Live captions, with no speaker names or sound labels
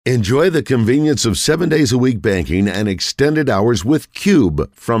Enjoy the convenience of 7 days a week banking and extended hours with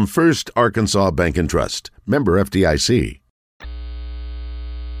Cube from First Arkansas Bank and Trust. Member FDIC.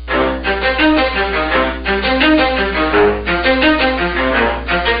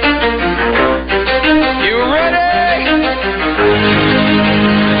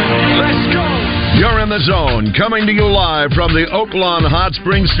 The Zone, coming to you live from the Oaklawn Hot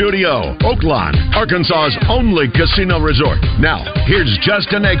Springs Studio. Oaklawn, Arkansas's only casino resort. Now, here's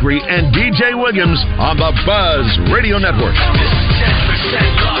Justin Acree and DJ Williams on the Buzz Radio Network. This is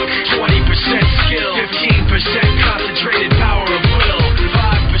 10% luck, 20% skill, 15% concentrated power of will,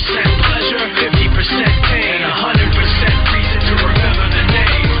 5% pleasure, 50% pain, 100% reason to remember the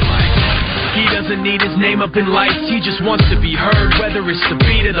name. He doesn't need his name up in lights, he just wants to be heard, whether it's the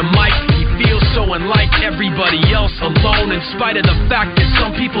beat of the mic. Feels so unlike everybody else, alone in spite of the fact that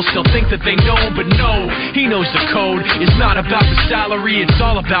some people still think that they know, but no, he knows the code. It's not about the salary, it's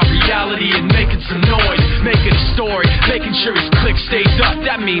all about reality and making some noise, making a story, making sure his click stays up.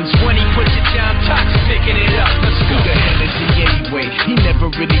 That means when he puts it down, Toxic picking it up. Let's go. Who the hell is he anyway? He never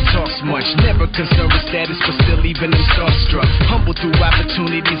really talks much, never concerned with status, but still even him starstruck. Humble through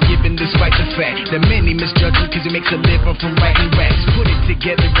opportunities given despite the fact that many misjudge him because he makes a living from writing raps. Put it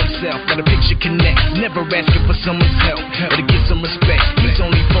together himself, got a picture connects, never asking for someone's help or to get some respect. He's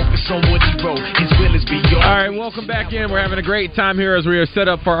only focused on what he wrote. His will is beyond. All right, welcome back in. We're having a great time here as we are set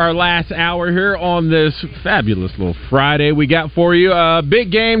up for our last hour here on this fabulous little Friday we got for you.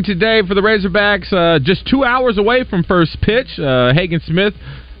 Big game today for the Razorbacks. Just 2 hours away from first pitch. Hagen Smith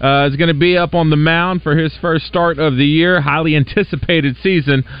is going to be up on the mound for his first start of the year. Highly anticipated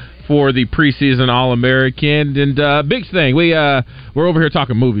season for the preseason All-American. And big thing, we're over here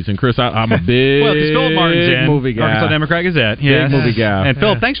talking movies, and Chris, I'm a big well, because Philip Martin's in movie guy. Arkansas Democrat Gazette. Yes. Big movie guy. And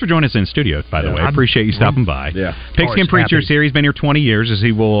Phil, thanks for joining us in studio, by the way. I appreciate you stopping by. Yeah. Pigskin Preacher series, been here 20 years, as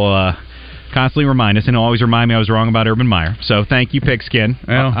he will constantly remind us, and he'll always remind me I was wrong about Urban Meyer. So thank you, Pigskin.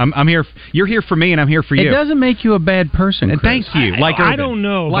 Well, I'm here. You're here for me, and I'm here for you. It doesn't make you a bad person, Chris. Thank you. I don't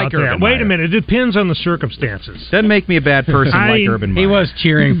know about that. Wait a minute. It depends on the circumstances. Doesn't make me a bad person like Urban Meyer. He was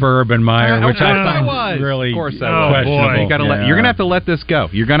cheering for Urban Meyer, which I find was really of course questionable. Boy. You're gonna have to let this go.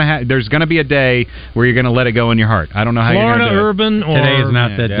 You're gonna there's gonna be a day where you're gonna let it go in your heart. I don't know how Florida you're gonna do Urban it. or today is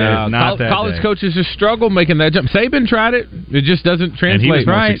not that day. Not that college day. coaches just struggle making that jump. Saban tried it. It just doesn't translate. And he was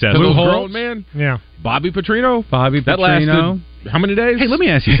right. successful. Little grown man. Yeah. Bobby Petrino. That lasted how many days? Hey, let me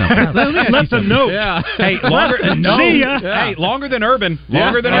ask you something. Left a note. Yeah. Hey, longer Yeah. Hey, longer than Urban. Yeah.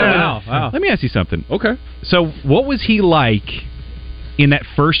 Longer than Urban. Wow. Let me ask you something. Okay. So, what was he like in that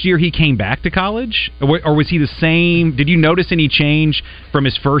first year he came back to college? Or was he the same? Did you notice any change from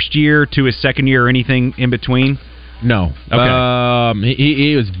his first year to his second year or anything in between? No. Okay.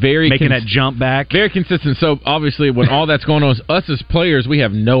 He was very making that jump back. Very consistent. So obviously, when all that's going on, us as players, we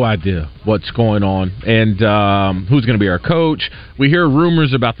have no idea what's going on and who's going to be our coach. We hear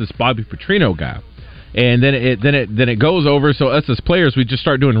rumors about this Bobby Petrino guy, and then it goes over. So us as players, we just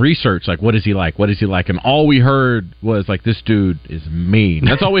start doing research. Like, what is he like? What is he like? And all we heard was like, this dude is mean.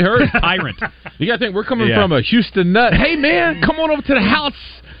 That's all we heard. Tyrant. You got to think we're coming from a Houston nut. Hey man, come on over to the house.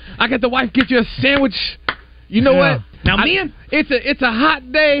 I got the wife get you a sandwich. You know what? Now, man, it's a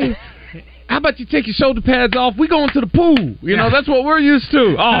hot day. How about you take your shoulder pads off? We going to the pool. You know, that's what we're used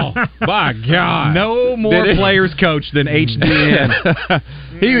to. Oh, my God. No more players coach than HDN.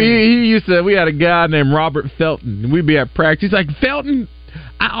 He used to, we had a guy named Robert Felton. We'd be at practice. He's like, Felton,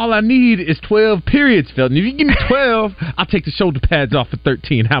 all I need is 12 periods, Felton. If you give me 12, I'll take the shoulder pads off for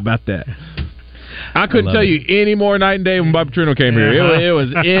 13. How about that? I couldn't tell you any more night and day when Bob Petrino came here. It was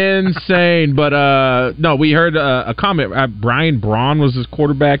insane. But, no, we heard a comment. Brian Braun was his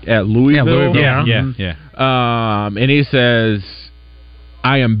quarterback at Louisville. Yeah. And he says,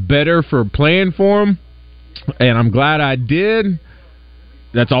 I am better for playing for him, and I'm glad I did.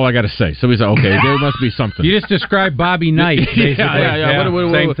 That's all I got to say. So he's like, okay, there must be something. You just described Bobby Knight, basically. Yeah.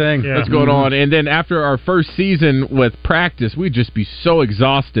 Same thing. What's going on? And then after our first season with practice, we'd just be so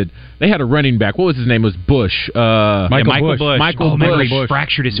exhausted. They had a running back. What was his name? It was Bush. Michael Bush. Michael Bush. Bush.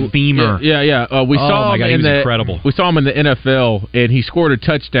 Fractured his femur. Yeah. We saw him he was incredible. We saw him in the NFL, and he scored a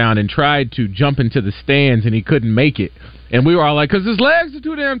touchdown and tried to jump into the stands, and he couldn't make it. And we were all like, because his legs are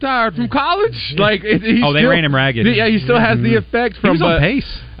too damn tired from college. Like, they ran him ragged. Yeah, he still has the effects from. He was on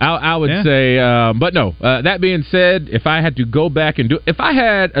pace. I would say, but no. That being said, if I had to go back and if I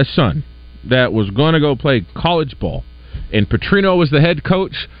had a son that was going to go play college ball, and Petrino was the head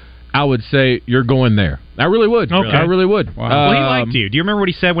coach, I would say you're going there. I really would. Okay. I really would. Wow. Well, he liked you. Do you remember what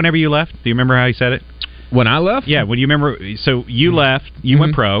he said whenever you left? Do you remember how he said it? When I left? Yeah. When you remember, so you left, you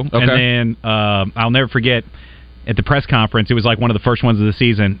went pro, and then I'll never forget. at the press conference. It was like one of the first ones of the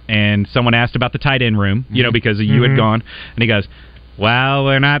season, and someone asked about the tight end room, because you had gone, and he goes, well,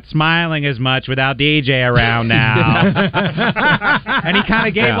 we're not smiling as much without DJ around now. And he kind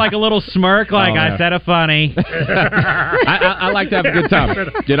of gave like a little smirk, like, I said a funny. I like to have a good time, and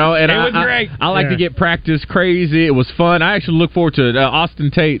it was great. I like to get practice crazy. It was fun. I actually look forward to it.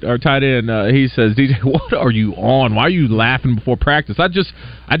 Austin Tate, our tight end, he says, DJ, what are you on? Why are you laughing before practice? I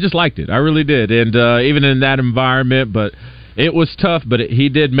just liked it. I really did. And even in that environment, but it was tough, but he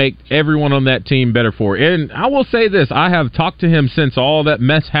did make everyone on that team better for it. And I will say this, I have talked to him since all that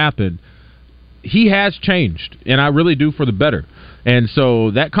mess happened. He has changed, and I really do for the better. And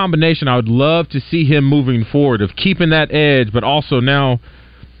so that combination, I would love to see him moving forward, of keeping that edge, but also now,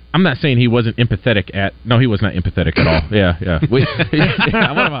 I'm not saying he wasn't empathetic no, he was not empathetic at all. Yeah. What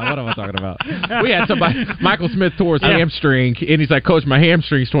am I talking about? We had somebody, Michael Smith tore his hamstring, and he's like, Coach, my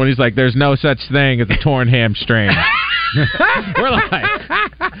hamstring's torn. He's like, there's no such thing as a torn hamstring. We're like,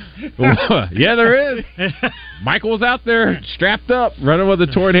 yeah, there is. Michael was out there strapped up, running with a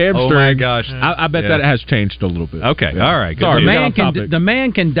torn hamstring. Oh my gosh! I bet that has changed a little bit. Okay, all right. Good. Sorry, the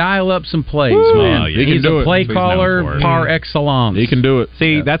man can dial up some plays, man. Yeah. He's a play caller par excellence. He can do it.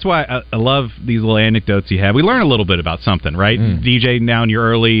 See, that's why I love these little anecdotes you have. We learn a little bit about something, right? DJ, now in your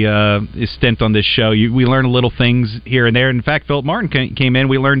early stint on this show, we learn little things here and there. In fact, Philip Martin came in.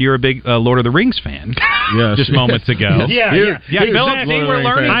 We learned you're a big Lord of the Rings fan. Yes. Just moments ago. Yeah. Philip, Exactly. see, we're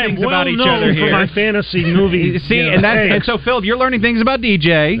learning things about each other for here. my fantasy movie. See, and so Philip, you're learning things about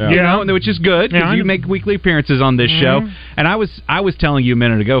DJ, which is good because you make weekly appearances on this show. And I was telling you a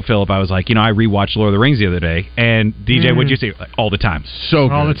minute ago, Philip, I was like, I rewatched Lord of the Rings the other day, and DJ, what'd you say? Like, all the time. So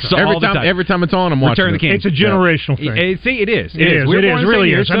good. All the time. Every time it's on, I'm watching. Return of the King. It's a generational thing. See, it is. It is. We're It born is. the Really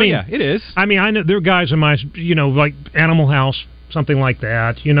same year, is. so, it is. I mean, I know there are guys in my, like Animal House, something like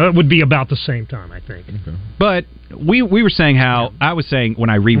that. It would be about the same time, I think. Okay. But we were saying how I was saying when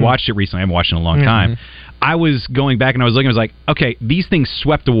I rewatched it recently, I haven't watched it in a long time. I was going back and I was looking. I was like, okay, these things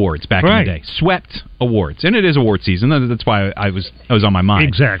swept awards back in the day. Swept awards, and it is award season. That's why I was on my mind.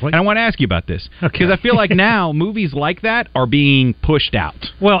 Exactly. And I want to ask you about this because I feel like now movies like that are being pushed out.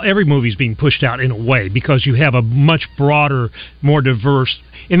 Well, every movie's being pushed out in a way because you have a much broader, more diverse.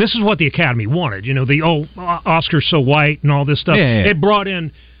 And this is what the Academy wanted. The Oscars so white and all this stuff. Yeah. It brought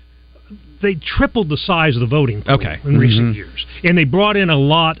in. They tripled the size of the voting pool in recent years. And they brought in a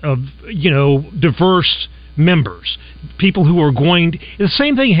lot of, diverse members, people who are going to... The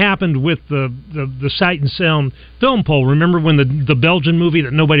same thing happened with the Sight and Sound film poll. Remember when the Belgian movie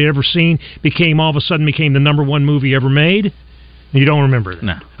that nobody had ever seen all of a sudden became the #1 movie ever made? You don't remember that?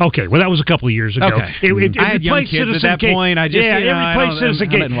 No. Okay, well, that was a couple of years ago. Okay. It I had young kids at that point. I just, it replaced Citizen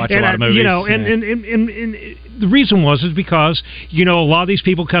Kane. I didn't watch a lot of movies. And the reason is because, a lot of these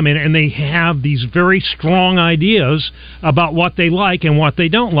people come in and they have these very strong ideas about what they like and what they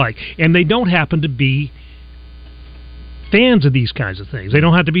don't like. And they don't happen to be fans of these kinds of things. They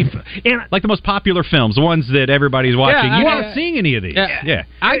don't have to be... like the most popular films, the ones that everybody's watching. You're not seeing any of these. Yeah.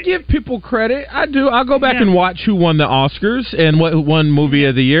 I give people credit. I do. I'll go back and watch who won the Oscars and what won movie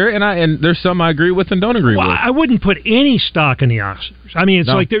of the year, and there's some I agree with and don't agree with. I wouldn't put any stock in the Oscars. I mean, it's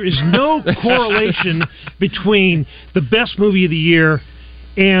like there is no correlation between the best movie of the year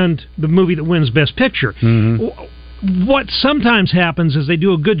and the movie that wins Best Picture. What sometimes happens is they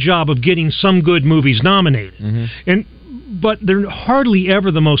do a good job of getting some good movies nominated. But they're hardly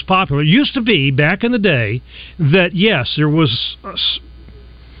ever the most popular. It used to be, back in the day, that yes, there was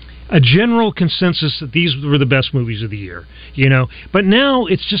a general consensus that these were the best movies of the year, But now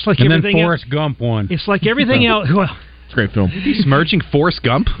it's just like everything else. And then Forrest Gump won. It's like everything else. Well, it's a great film. Are you smirching Forrest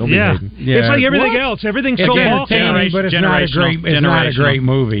Gump? It's like everything else. Everything's so entertaining, but it's not a great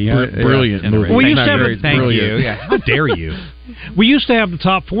movie. Brilliant movie. We used to have Thank you. How dare you? We used to have the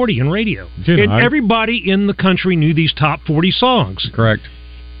top 40 in radio. And everybody in the country knew these top 40 songs. Correct.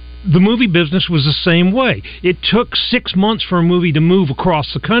 The movie business was the same way. It took 6 months for a movie to move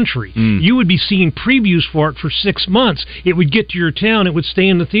across the country. You would be seeing previews for it for 6 months. It would get to your town. It would stay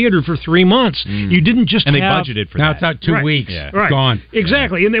in the theater for 3 months. You didn't just and have... they budgeted for now that. Now it's out 2 weeks. Yeah. Right. Gone.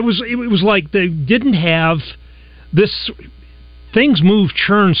 Exactly. And it was like they didn't have this... Things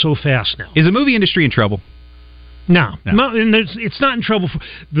churn so fast now. Is the movie industry in trouble? No. And it's not in trouble for...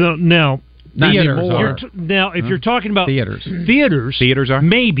 Theaters are. Now, if you're talking about theaters are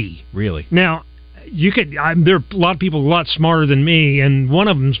maybe really. Now, you could. There are a lot of people a lot smarter than me, and one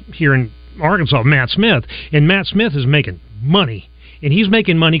of them's here in Arkansas, Matt Smith, and Matt Smith is making money. And he's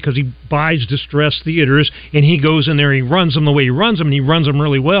making money because he buys distressed theaters, and he goes in there and he runs them the way he runs them, and he runs them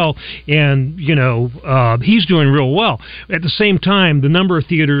really well, and, he's doing real well. At the same time, the number of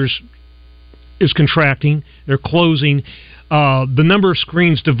theaters is contracting. They're closing. The number of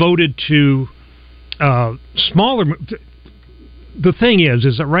screens devoted to smaller. The thing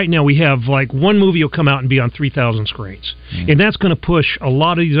is that right now we have like one movie will come out and be on 3,000 screens, and that's going to push a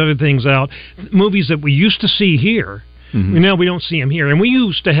lot of these other things out. Movies that we used to see here. Now we don't see them here, and we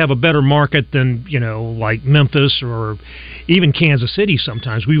used to have a better market than like Memphis or even Kansas City.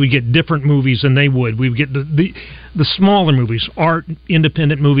 Sometimes we would get different movies than they would. We would get the smaller movies, art,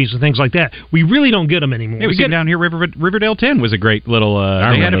 independent movies, and things like that. We really don't get them anymore. Yeah, we get down here. Riverdale 10 was a great little.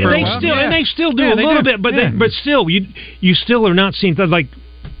 They had it for a while. And they still do a little bit, but still, you still are not seeing like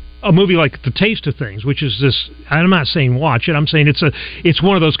a movie like The Taste of Things, which is this. I'm not saying watch it. I'm saying it's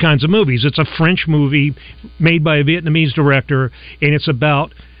one of those kinds of movies. It's a French movie made by a Vietnamese director, and it's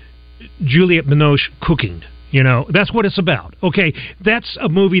about Juliette Binoche cooking. That's what it's about. Okay, that's a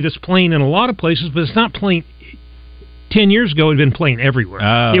movie that's playing in a lot of places, but it's not playing. 10 years ago, it had been playing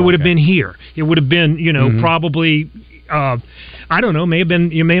everywhere. It would have been here. It would have been, probably. I don't know. May have been.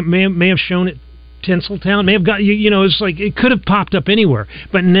 You may have shown it. Tinseltown may have got it's like it could have popped up anywhere,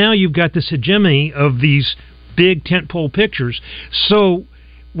 but now you've got this hegemony of these big tentpole pictures. So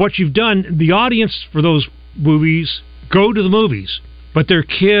what you've done, the audience for those movies go to the movies, but they're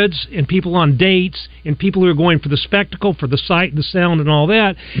kids and people on dates and people who are going for the spectacle, for the sight, the sound, and all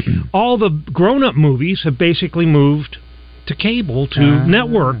that. All the grown-up movies have basically moved to cable, to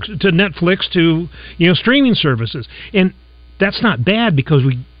networks, to Netflix, to streaming services, and that's not bad because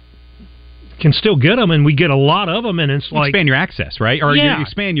we can still get them, and we get a lot of them, and it's like expand your access, right? Or you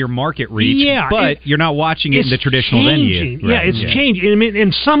expand your market reach, but you're not watching it in the traditional venue. Right? Yeah, it's changing. I mean,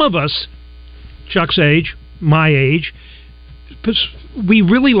 and some of us, Chuck's age, my age, we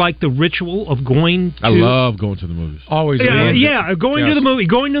really like the ritual of going to... I love going to the movies. Always. Going to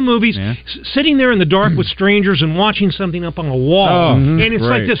the movies, sitting there in the dark with strangers and watching something up on a wall. And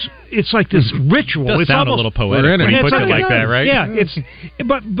it's like this ritual. It does sound a little poetic when you put it like that, right? Yeah,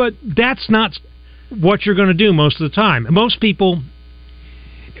 but that's not what you're going to do most of the time. Most people...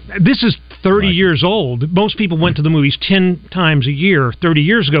 This is 30 years old. Most people went to the movies 10 times a year 30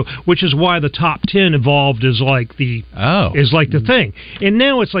 years ago, which is why the top 10 evolved as like the thing. And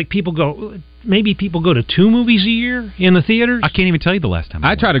now it's like people go to 2 movies a year in the theaters. I can't even tell you the last time.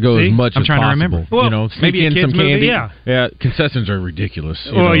 I try to go as much as possible. I'm trying to remember. Well, maybe in some candy. Yeah, concessions are ridiculous.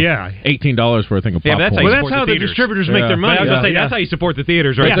 $18 for a thing of popcorn. That's how the distributors make their money. I was going to say, that's how you support the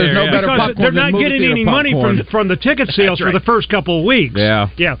theaters, right there. There's no better popcorn. They're not getting any money from the ticket sales for the first couple of weeks. Yeah.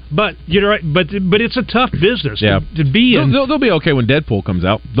 But you're right. But it's a tough business to be in. They'll be okay when Deadpool comes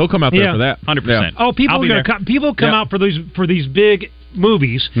out. They'll come out there for that. 100%. Oh, people come out for these big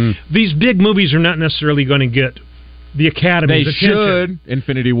movies. These big movies are not necessarily going to get the Academy's attention. Should.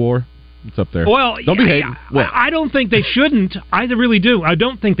 Infinity War. It's up there. Well, don't be hating. I don't think they shouldn't. I really do. I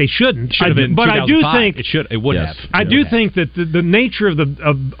don't think they shouldn't. But I do think it would have. I do think that the nature of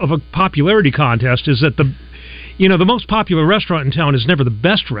a popularity contest is that the most popular restaurant in town is never the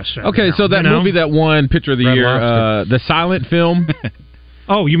best restaurant. Okay, so that movie that won Picture of the Year, the silent film.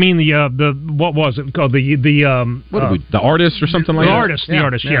 Oh, you mean the what was it called? The Artist or something like that? The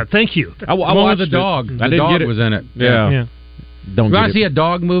Artist. Yeah, thank you. I watched the dog. The dog was in it. Yeah. Don't want to see a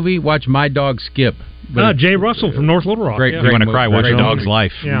dog movie? Watch My Dog Skip. Jay Russell from North Little Rock. Great you want to cry? Watch a Dog's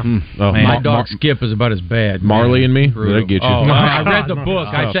Life. Yeah. My Dog Skip is about as bad. Marley and Me. Did I get you? I read the book.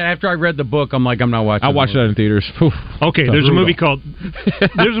 I said after I read the book, I'm like, I'm not watching. I watched that in theaters. Okay, there's a movie called.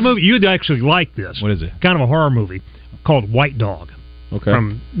 There's a movie you'd actually like this. What is it? Kind of a horror movie called White Dog. Okay.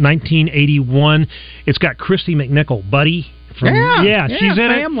 From 1981. It's got Christy McNichol, Buddy. She's in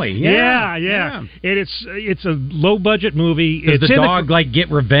family. it. Yeah. And it's a low budget movie. Does the dog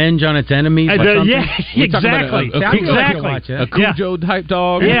get revenge on its enemies? Exactly. A Cujo type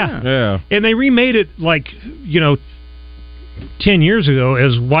dog. Yeah. And they remade it 10 years ago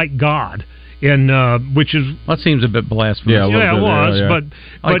as White God. And which is that seems a bit blasphemous. Yeah, it was, but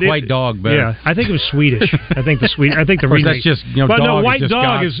White Dog better. Yeah, I think it was Swedish. I think the remake. That's just but dog no, White is just Dog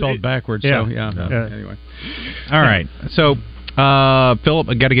God is spelled backwards. Yeah. Anyway, all right. So, Philip,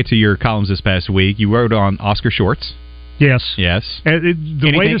 I got to get to your columns this past week. You wrote on Oscar Shorts. Yes.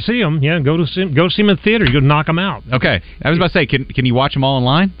 Anything? Way to see them, go to see them in the theater. You go knock them out. Okay, I was about to say, can you watch them all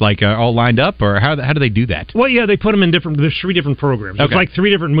online, all lined up, or how do they do that? Well, they put them in different. There's 3 different programs. Okay. There's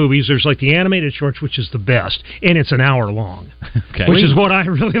 3 different movies. There's the animated shorts, which is the best, and it's an hour long, okay. Which is what I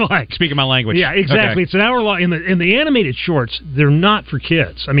really like. Speaking my language. Yeah, exactly. Okay. It's an hour long. In the animated shorts, they're not for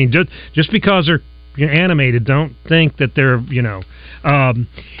kids. I mean, just because they're animated, don't think that they're and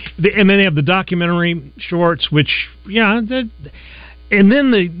then they have the documentary shorts, which and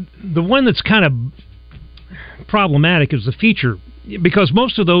then the one that's kind of problematic is the feature, because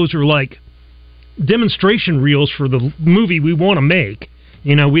most of those are demonstration reels for the movie we want to make.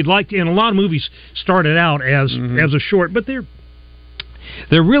 You know, we'd like to, and a lot of movies started out as a short, but they're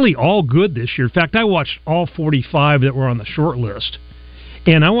really all good this year. In fact, I watched all 45 that were on the short list,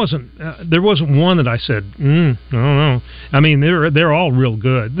 and there wasn't one that I said, I don't know. I mean, they're all real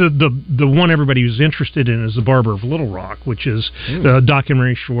good. The one everybody was interested in is The Barber of Little Rock, which is a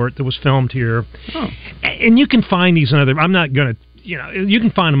documentary short that was filmed here. Oh. And you can find these in other. I'm not going to. You know, you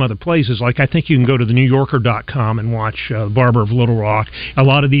can find them other places. Like I think you can go to thenewyorker.com and watch Barber of Little Rock. A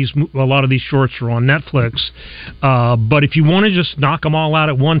lot of these shorts are on Netflix. But if you want to just knock them all out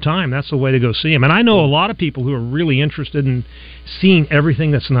at one time, that's the way to go see them. And I know a lot of people who are really interested in seeing everything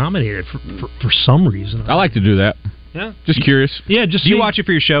that's nominated for some reason. I like to do that. Yeah, just curious. Yeah, just you watch it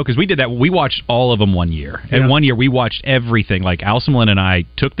for your show because we did that. We watched all of them one year, and one year we watched everything. Like Alison Lynn and I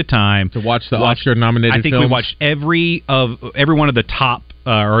took the time to watch the Oscar-nominated. I think films. we watched every one of the top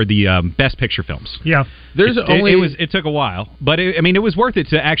or the Best Picture films. Yeah, it took a while, but it was worth it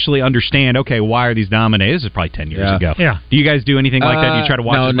to actually understand. Okay, why are these nominated? This is probably 10 years ago. Yeah. Do you guys do anything like that? You try to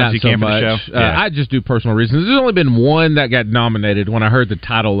watch as much as you can for the show. I just do personal reasons. There's only been one that got nominated. When I heard the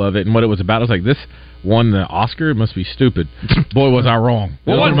title of it and what it was about, I was like, this won the Oscar? It must be stupid. Boy, was I wrong.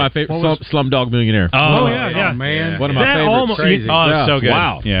 One of my favorite, Slumdog Millionaire. Oh yeah, man. One of my favorites. Crazy. Oh, so good.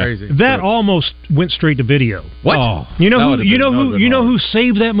 Wow. Yeah. Crazy. That almost went straight to video. What? Oh, you know who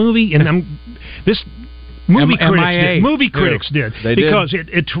saved that movie? And this movie critics did. They because did.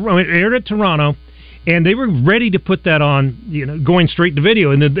 It aired at Toronto. And they were ready to put that on, going straight to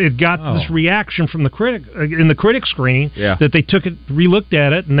video, and it got this reaction from the critic in the critic screening that they took it, relooked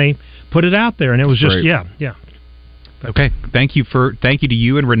at it, and they put it out there, and it was just yeah. Okay, thank you to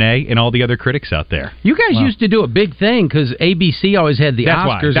you and Renee and all the other critics out there. You guys used to do a big thing because ABC always had the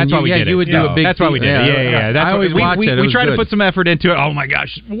Oscars. That's why we did it. You would do a big. That's why we did it. Yeah. That's I always watch it. We try to put some effort into it. Oh my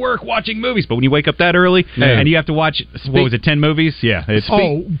gosh, work watching movies, but when you wake up that early and you have to watch 10 movies? Yeah.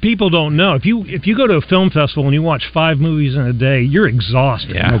 People don't know if you go to a film festival and you watch 5 movies in a day, you're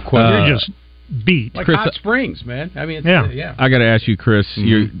exhausted. Yeah, no question. You're just beat. Like Chris, Hot Springs, man. I mean, I got to ask you, Chris.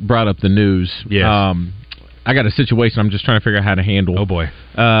 You brought up the news. Yes. I got a situation I'm just trying to figure out how to handle. Oh, boy.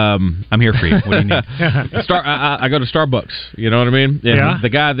 I'm here for you. What do you need? I go to Starbucks. You know what I mean? Yeah. The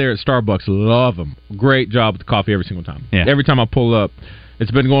guy there at Starbucks, love him. Great job with the coffee every single time. Yeah. Every time I pull up. It's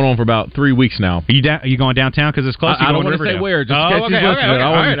been going on for about 3 weeks now. Are you going downtown because it's close? I don't want to say where. Just catch his listening.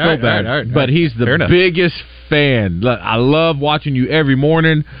 I want to feel bad. But he's the biggest fan. Look, I love watching you every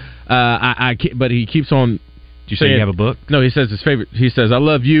morning. But he keeps on. You say you have a book? No, he says his favorite. He says, "I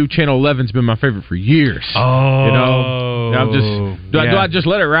love you." Channel 11's been my favorite for years. Oh, you know, I'm just. Do I just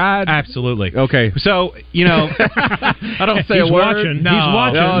let it ride? Absolutely. Okay. So I don't say a word. He's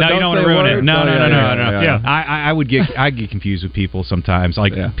watching. No, you don't want to ruin it. No. Yeah. I get confused with people sometimes.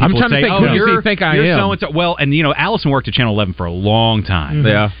 Like people I'm trying say, to think, "Oh, you're so and so." Well, and Allison worked at Channel 11 for a long time. Mm-hmm.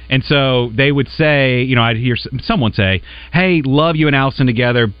 Yeah. And so they would say, I'd hear someone say, "Hey, love you and Allison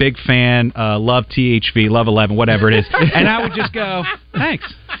together. Big fan. Love THV. Love 11. Whatever it is." And I would just go,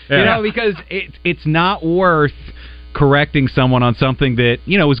 "Thanks," because it's not worth correcting someone on something that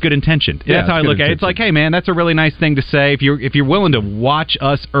was good intentioned. Yeah, that's how I look at it. It's like, hey man, that's a really nice thing to say. If you're willing to watch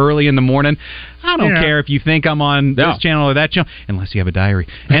us early in the morning, I don't care if you think I'm on this channel or that channel, unless you have a diary.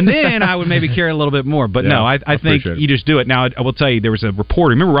 And then I would maybe care a little bit more. But no, I think you just do it. Now I will tell you, there was a reporter.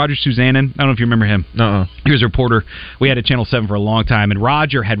 Remember Roger Suzanen? I don't know if you remember him. He was a reporter. We had at Channel 7 for a long time, and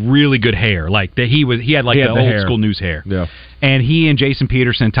Roger had really good hair. Like he had the old school news hair. Yeah. And he and Jason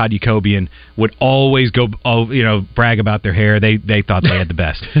Peterson and Todd Jacobian would always go, brag about their hair. They thought they had the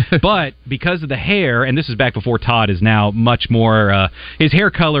best. But because of the hair, and this is back before Todd is now much more, his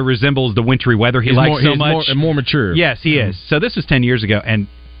hair color resembles the wintry weather he likes so much. More mature. Yes, he is. So this was 10 years ago, and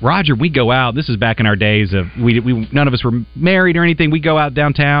Roger, we go out. This is back in our days of we none of us were married or anything. We go out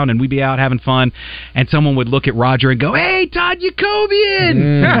downtown and we'd be out having fun, and someone would look at Roger and go, "Hey, Todd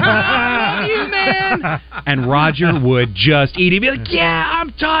Jacobian, how are you, man?" And Roger would just eat. He'd be like, "Yeah,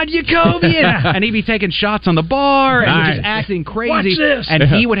 I'm Todd Jacobian," and he'd be taking shots on the bar and just acting crazy. Watch this. And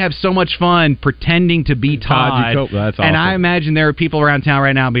he would have so much fun pretending to be Todd. That's awesome. And I imagine there are people around town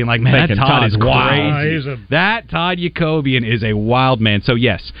right now being like, "Man, that Todd is crazy. That Todd Jacobian is a wild man." So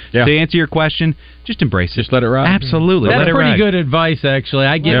yes. Yeah. To answer your question, just embrace it. Just let it ride. Absolutely. That's let it pretty ride. good advice, actually.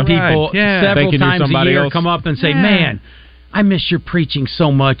 I get people several times a year come up and say, "Man, I miss your preaching so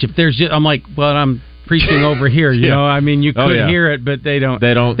much." If there's I'm like, well, I'm preaching over here. You know, I mean, you could hear it, but they don't.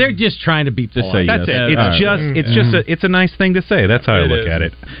 They're just trying to be polite. That's it. It's a nice thing to say. That's how I look at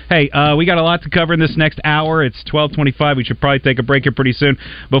it. Hey, we got a lot to cover in this next hour. It's 12:25. We should probably take a break here pretty soon.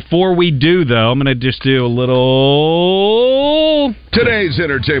 Before we do, though, I'm going to just do a little. Today's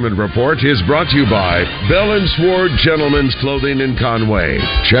entertainment report is brought to you by Bell & Sword Gentlemen's Clothing in Conway.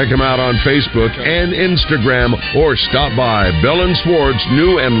 Check them out on Facebook and Instagram, or stop by Bell & Sword's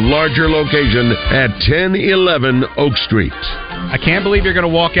new and larger location at 1011 Oak Street. I can't believe you're going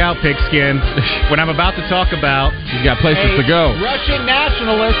to walk out, Pigskin, when I'm about to talk about you got places to go. Russian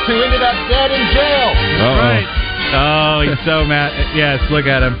nationalist who ended up dead in jail. Right. Oh, he's so mad. Yes, look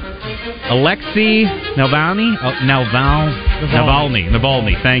at him. Alexei Navalny.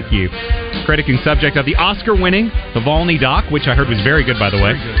 Navalny. Thank you. Critic and subject of the Oscar-winning Navalny doc, which I heard was very good, by the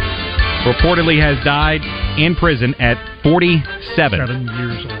way. Reportedly has died in prison at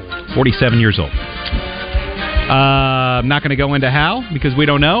 47 years old. I'm not going to go into how, because we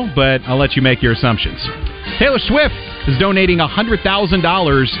don't know, but I'll let you make your assumptions. Taylor Swift is donating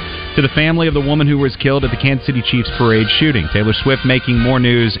 $100,000 to the family of the woman who was killed at the Kansas City Chiefs parade shooting. Taylor Swift making more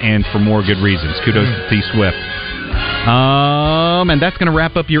news, and for more good reasons. Kudos to T. Swift. And that's going to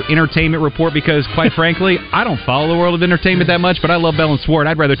wrap up your entertainment report, because, quite frankly, I don't follow the world of entertainment that much, but I love Bell & Sword.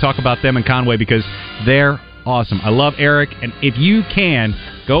 I'd rather talk about them in Conway because they're awesome. I love Eric, and if you can,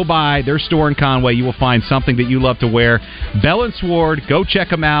 go by their store in Conway. You will find something that you love to wear. Bell & Sword, go check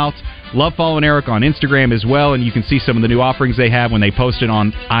them out. Love following Eric on Instagram as well, and you can see some of the new offerings they have when they post it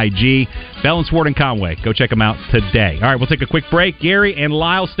on IG. Bell & Sword in Conway. Go check them out today. All right, we'll take a quick break. Gary and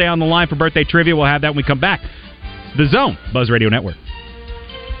Lyle stay on the line for birthday trivia. We'll have that when we come back. The Zone, Buzz Radio Network.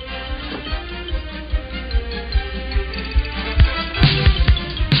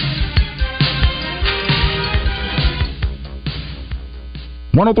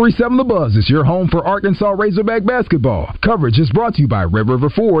 .1037 The Buzz is your home for Arkansas Razorback basketball. Coverage is brought to you by Red River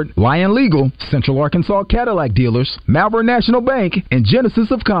Ford, Lion Legal, Central Arkansas Cadillac Dealers, Malvern National Bank, and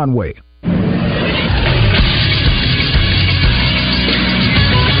Genesis of Conway.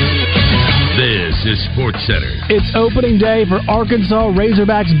 This is SportsCenter. It's opening day for Arkansas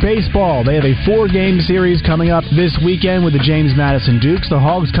Razorbacks baseball. They have a 4-game series coming up this weekend with the James Madison Dukes. The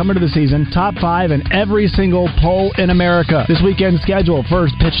Hogs come into the season top 5 in every single poll in America. This weekend's schedule: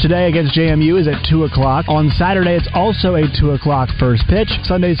 first pitch today against JMU is at 2 o'clock. On Saturday, it's also a 2 o'clock first pitch.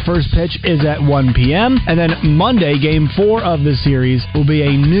 Sunday's first pitch is at 1 p.m. And then Monday, game 4 of the series will be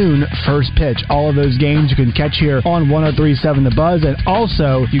a noon first pitch. All of those games you can catch here on 103.7 The Buzz, and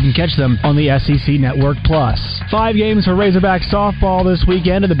also you can catch them on the SEC Network Plus. 5 games for Razorback softball this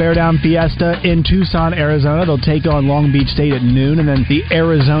weekend at the Bear Down Fiesta in Tucson, Arizona. They'll take on Long Beach State at noon, and then the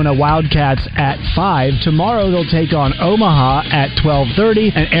Arizona Wildcats at 5. Tomorrow they'll take on Omaha at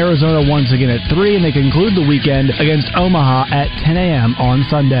 12:30, and Arizona once again at 3, and they conclude the weekend against Omaha at 10 a.m. on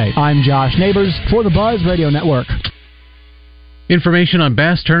Sunday. I'm Josh Neighbors for the Buzz Radio Network. Information on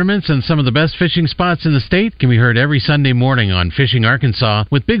bass tournaments and some of the best fishing spots in the state can be heard every Sunday morning on Fishing Arkansas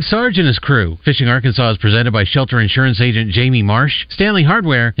with Big Sarge and his crew. Fishing Arkansas is presented by Shelter Insurance Agent Jamie Marsh, Stanley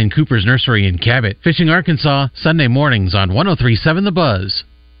Hardware, and Cooper's Nursery in Cabot. Fishing Arkansas, Sunday mornings on 103.7 The Buzz.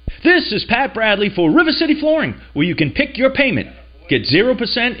 This is Pat Bradley for River City Flooring, where you can pick your payment. Get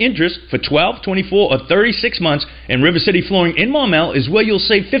 0% interest for 12, 24, or 36 months, and River City Flooring in Maumelle is where you'll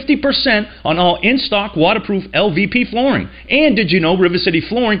save 50% on all in-stock waterproof LVP flooring. And did you know River City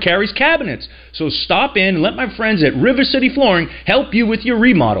Flooring carries cabinets? So stop in and let my friends at River City Flooring help you with your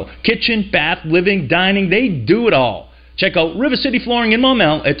remodel. Kitchen, bath, living, dining, they do it all. Check out River City Flooring in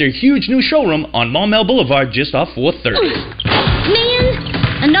Maumelle at their huge new showroom on Maumelle Boulevard just off 430.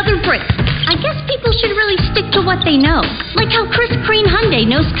 Man, another brick. I guess people should really stick to what they know. Like how Chris Crane Hyundai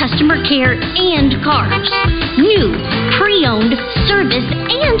knows customer care and cars. New, pre-owned, service,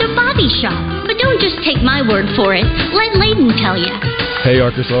 and a body shop. But don't just take my word for it. Let Layden tell you. Hey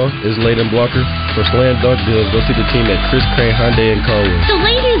Arkansas, it's Layden Blocker. For slam dunk deals, go see the team at Chris Crane Hyundai in Conway. So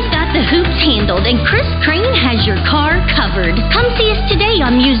Layden's got the hoops handled, and Chris Crane has your car covered. Come see us today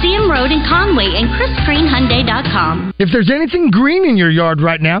on Museum Road in Conway and ChrisCraneHyundai.com. If there's anything green in your yard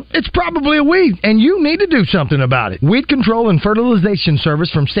right now, it's probably a weed, and you need to do something about it. Weed control and fertilization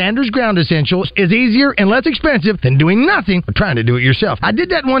service from Sanders Ground Essentials is easier and less expensive than doing nothing or trying to do it yourself. I did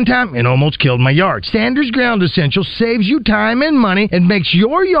that one time and almost killed my yard. Sanders Ground Essentials saves you time and money and makes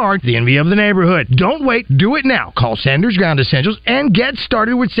your yard the envy of the neighborhood. Don't wait. Do it now. Call Sanders Ground Essentials and get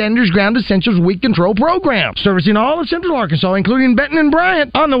started with Sanders Ground Essentials Weed Control Program. Servicing all of Central Arkansas, including Benton and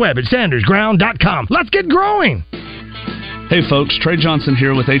Bryant, on the web at sandersground.com. Let's get growing. Hey folks, Trey Johnson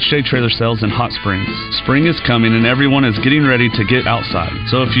here with HJ Trailer Sales in Hot Springs. Spring is coming and everyone is getting ready to get outside.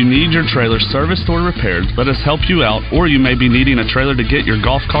 So if you need your trailer serviced or repaired, let us help you out. Or you may be needing a trailer to get your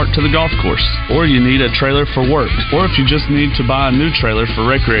golf cart to the golf course. Or you need a trailer for work. Or if you just need to buy a new trailer for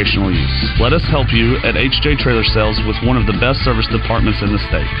recreational use. Let us help you at HJ Trailer Sales with one of the best service departments in the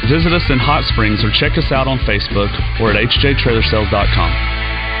state. Visit us in Hot Springs or check us out on Facebook or at hjtrailersales.com.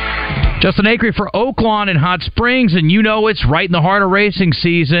 Justin Acri for Oaklawn in Hot Springs, and you know it's right in the heart of racing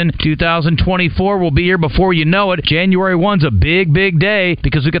season. 2024 will be here before you know it. January 1's a big, big day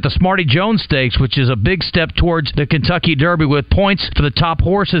because we got the Smarty Jones Stakes, which is a big step towards the Kentucky Derby with points for the top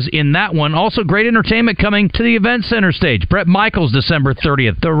horses in that one. Also, great entertainment coming to the Event Center stage. Bret Michaels, December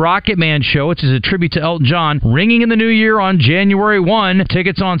 30th. The Rocket Man Show, which is a tribute to Elton John, ringing in the new year on January 1.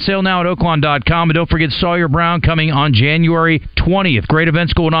 Tickets on sale now at Oaklawn.com. And don't forget Sawyer Brown coming on January 20th. Great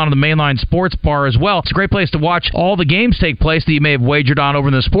events going on in the Mainline Sports Bar as well. It's a great place to watch all the games take place that you may have wagered on over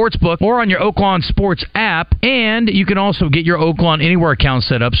in the sports book or on your Oaklawn Sports app. And you can also get your Oaklawn Anywhere account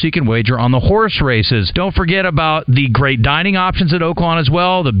set up so you can wager on the horse races. Don't forget about the great dining options at Oaklawn as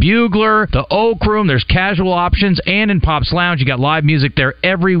well. The Bugler, the Oak Room, there's casual options, and in Pop's Lounge, you got live music there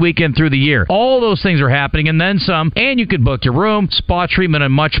every weekend through the year. All those things are happening and then some, and you can book your room, spa treatment,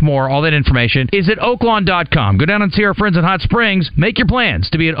 and much more. All that information is at Oaklawn.com. Go down and see our friends in Hot Springs. Make your plans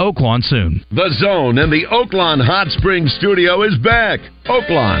to be at Oaklawn soon. The Zone and the Oaklawn Hot Springs studio is back.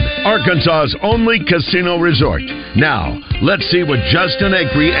 Oaklawn, Arkansas's only casino resort. Now, let's see what Justin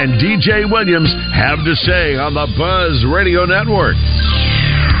Acri and DJ Williams have to say on the Buzz Radio Network.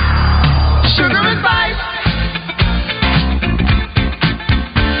 Sugar and spice.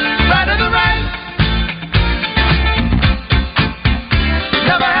 Right of the right.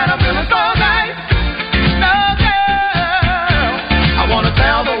 Never had a feeling so nice. No girl. I want to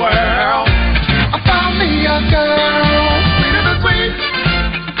tell the world. I found me a girl. Sweeter than sweet.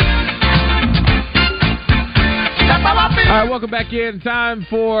 That's how I feel. All right, welcome back in. Time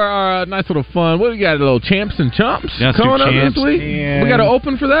for our nice little fun. What do we got? A little champs and chumps Let's coming do up champs this week. and We got to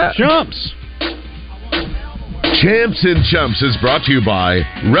open for that. Chumps. Champs and Chumps is brought to you by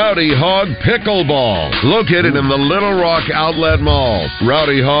Rowdy Hog Pickleball, located in the Little Rock Outlet Mall.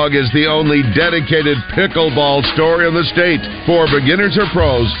 Rowdy Hog is the only dedicated pickleball store in the state. For beginners or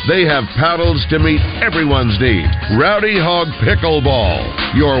pros, they have paddles to meet everyone's need. Rowdy Hog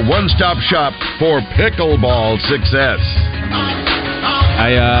Pickleball, your one-stop shop for pickleball success.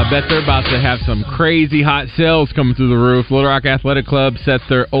 I bet they're about to have some crazy hot sales coming through the roof. Little Rock Athletic Club set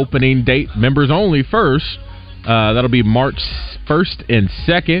their opening date, members only, first. That'll be March 1st and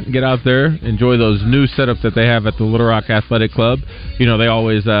 2nd. Get out there, enjoy those new setups that they have at the Little Rock Athletic Club. You know, they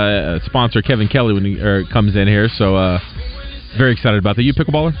always sponsor Kevin Kelly when he comes in here, so very excited about that. You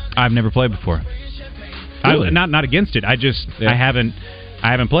pickleballer? I've never played before. Really? Not against it. I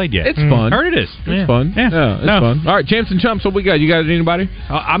haven't played yet. It's fun. Heard it is. It's fun. Yeah, it's fun. All right, champs and chumps, what we got? You got anybody?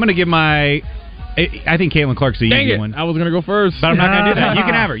 I'm going to give my... I think Caitlin Clark's the easy one. I was going to go first. But I'm not going to do that. You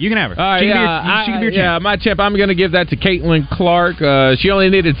can have her. You can have her. All right, she can be your champ. My champ, I'm going to give that to Caitlin Clark. She only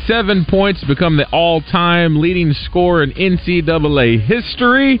needed 7 points to become the all-time leading scorer in NCAA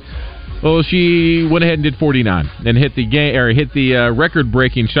history. Well, she went ahead and did 49 and hit the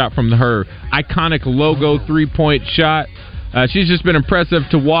record-breaking shot from her iconic logo three-point shot. She's just been impressive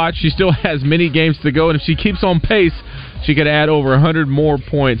to watch. She still has many games to go, and if she keeps on pace, she could add over 100 more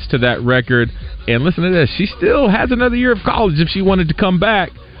points to that record. And listen to this. She still has another year of college if she wanted to come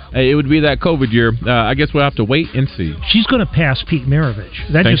back. It would be that COVID year. I guess we'll have to wait and see. She's going to pass Pete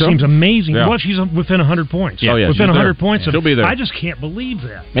Maravich. That just seems amazing. Yeah. Well, she's within 100 points. Yeah. Within 100 points. She'll be there. I just can't believe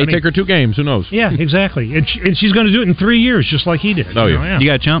that. May take her 2 games. Who knows? Yeah, exactly. And she's going to do it in 3 years, just like he did. Oh, yeah. You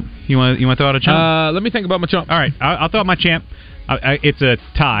got a chump? You want to throw out a chump? Let me think about my chump. All right. I'll throw out my champ. It's a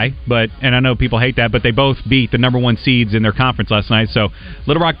tie, and I know people hate that, but they both beat the number 1 seeds in their conference last night. So,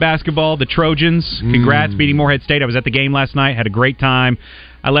 Little Rock basketball, the Trojans, congrats, beating Morehead State. I was at the game last night, had a great time.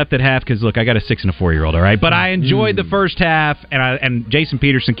 I left at half because, look, I got a 6 and a 4-year-old, all right? But I enjoyed the first half, and Jason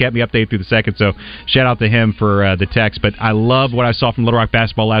Peterson kept me updated through the second, so shout out to him for the text. But I love what I saw from Little Rock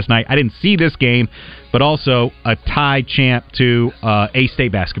basketball last night. I didn't see this game, but also a tie champ to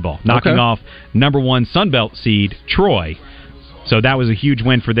A-State basketball, knocking off number 1 Sunbelt seed, Troy. So that was a huge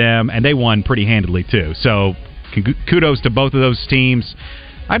win for them, and they won pretty handily, too. So kudos to both of those teams.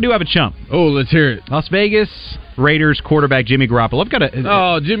 I do have a chump. Oh, let's hear it. Las Vegas Raiders quarterback Jimmy Garoppolo. I've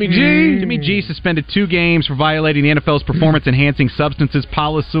got Jimmy G. Jimmy G suspended 2 games for violating the NFL's performance-enhancing substances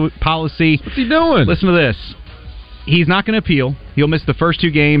policy. What's he doing? Listen to this. he's not going to appeal. He'll miss the first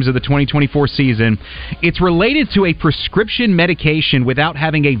 2 games of the 2024 season. It's related to a prescription medication without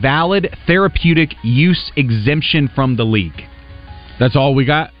having a valid therapeutic use exemption from the league. That's all we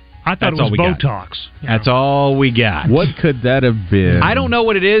got? I thought it was Botox. That's all we got. What could that have been? I don't know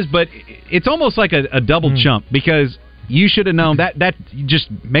what it is, but it's almost like a double chump because you should have known that just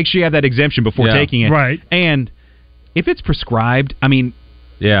make sure you have that exemption before taking it. Right. And if it's prescribed, I mean,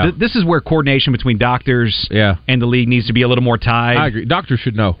 this is where coordination between doctors and the league needs to be a little more tied. I agree. Doctors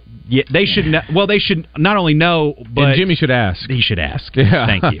should know. Yeah, they should know. Well, they should not only know, but and Jimmy should ask. He should ask. Yeah.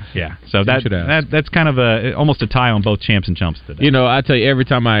 Thank you. Yeah. So that's kind of almost a tie on both champs and chumps today. You know, I tell you, every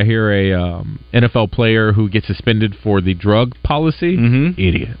time I hear a NFL player who gets suspended for the drug policy,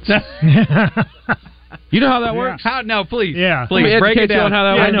 idiots. You know how that works? How? No, please. Yeah. Please break it down. How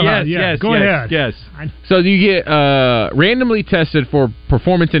that works. I know yes. Go ahead. Yes. So you get randomly tested for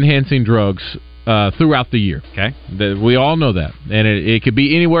performance-enhancing drugs throughout the year. Okay. We all know that. And it could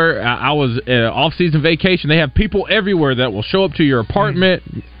be anywhere. I was off-season vacation. They have people everywhere that will show up to your apartment,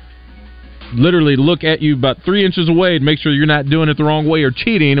 literally look at you about 3 inches away and make sure you're not doing it the wrong way or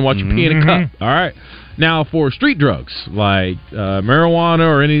cheating and watch you pee in a cup. All right. Now, for street drugs like marijuana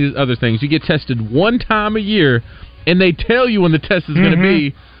or any other things, you get tested one time a year, and they tell you when the test is going to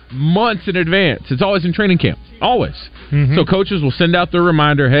be months in advance. It's always in training camp. Always. So coaches will send out their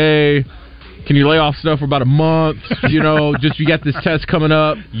reminder, hey, can you lay off stuff for about a month? You know, just you got this test coming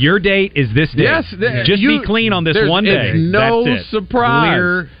up. Your date is this day. Yes. Just be clean on this one day. It's no surprise.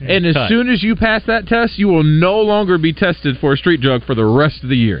 Clear and as soon as you pass that test, you will no longer be tested for a street drug for the rest of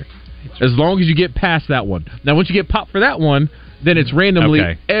the year. As long as you get past that one. Now, once you get popped for that one, then it's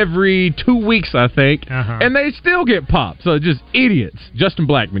randomly every 2 weeks, I think, and they still get popped. So just idiots. Justin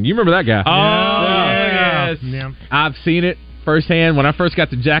Blackmon. You remember that guy? Oh, yes. Yeah. I've seen it firsthand. When I first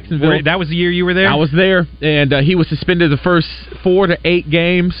got to Jacksonville. That was the year you were there? I was there, and he was suspended the first 4 to 8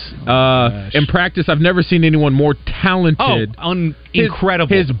 games. In practice, I've never seen anyone more talented.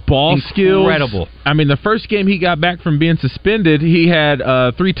 Incredible. His ball skills. Incredible. I mean, the first game he got back from being suspended, he had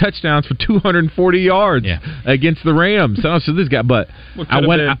 3 touchdowns for 240 yards against the Rams. And I said, this guy, but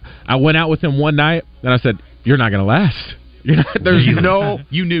I went out with him one night, and I said, you're not going to last. There's no...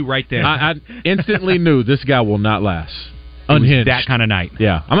 You knew right there. I instantly knew this guy will not last. Unhinged. That kind of night.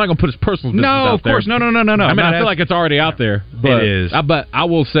 Yeah. I'm not going to put his personal business out there. No, of course. No. I mean, I feel like it's already out there. But, it is. But I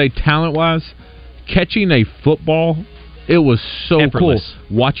will say, talent-wise, catching a football, it was so effortless.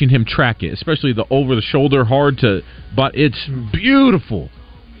 Cool watching him track it, especially the over-the-shoulder hard to... But it's beautiful.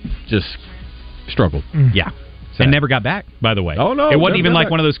 Just struggled. Yeah. And never got back, by the way. Oh, no. It wasn't even like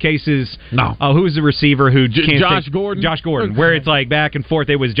one of those cases. No. Who was the receiver who can't Josh Gordon? Josh Gordon, where it's like back and forth.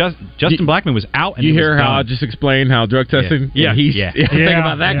 It was Justin Blackmon was out. And you hear how I just explained how drug testing? Yeah. Think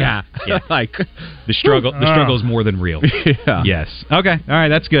about that guy. Yeah. Like the struggle is more than real. Yeah. Yes. Okay. All right.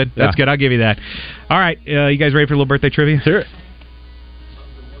 That's good. That's good. I'll give you that. All right. You guys ready for a little birthday trivia? Sure.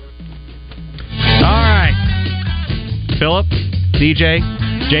 All right. Philip, DJ,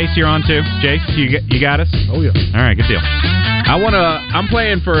 Jace, you're on too. Jace, you got us? Oh, yeah. All right, good deal. I'm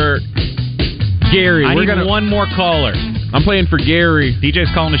playing for Gary. I need one more caller. I'm playing for Gary.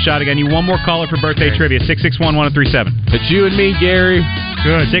 DJ's calling a shot again. You one more caller for birthday trivia. 661-1037. It's you and me, Gary.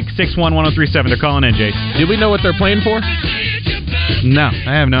 Good. 661-1037. They're calling in, Jace. Did we know what they're playing for? No,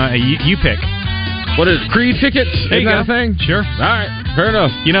 I have no. You pick. What is Creed tickets? There you go. Thing? Sure. All right. Fair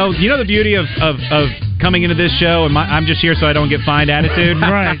enough. You know the beauty of coming into this show, and I'm just here so I don't get fined attitude.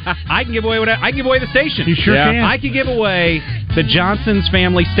 Right. I can give away I can give away the station. You sure can. I can give away the Johnson's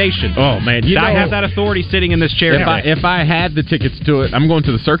Family Station. Oh man, I have that authority sitting in this chair. If I had the tickets to it, I'm going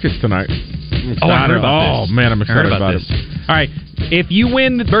to the circus tonight. I heard about this. Man, I'm excited about this. it. All right. If you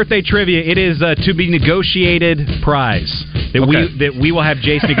win the birthday trivia, it is to be negotiated prize that we will have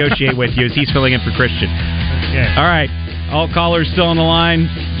Jace negotiate with you as he's filling in for Christian. Okay. All right. All callers still on the line.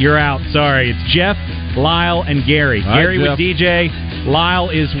 You're out. Sorry. It's Jeff, Lyle, and Gary. All right, Gary with DJ. Lyle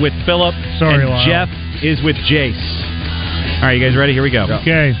is with Philip. Sorry, and Lyle. Jeff is with Jace. All right, you guys ready? Here we go.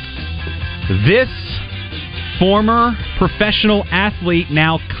 Okay. This former professional athlete,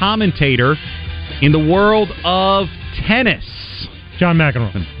 now commentator in the world of tennis. John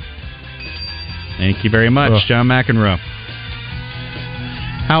McEnroe. Thank you very much, John McEnroe.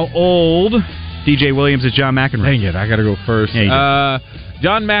 How old, DJ Williams, is John McEnroe? Dang it, I got to go first. Yeah,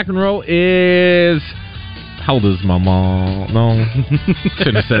 John McEnroe is... How old is my mom? No.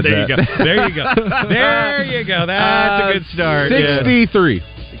 Shouldn't have said there that. You go. There you go. There you go. That's a good start. 63.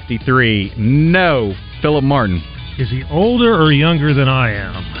 Yeah. 63. No. Philip Martin. Is he older or younger than I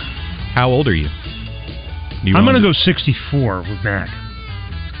am? How old are you? I'm going to go 64 with Mac.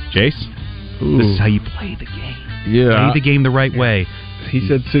 Jace? This is how you play the game. Yeah. Play the game the right way. He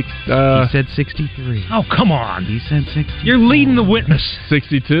said He said 63. Oh, come on. He said 60. You're leading the witness.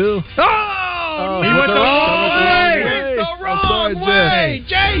 62. Oh, he went the wrong way. The wrong way,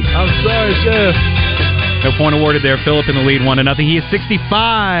 Jay. I'm sorry, Jeff. No point awarded there. Philip in the lead, 1-0. He is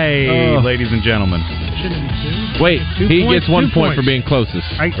 65, ladies and gentlemen. Wait, he gets 1 point for being closest.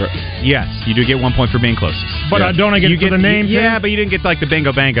 Yes, you do get 1 point for being closest. But don't I get for the name? Yeah, but you didn't get like the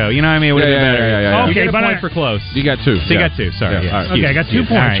bingo bango. You know what I mean? It would have been better. Yeah. You get a but point for close. You got 2. So you got 2. Sorry. Yeah. Yeah. Okay, I got 2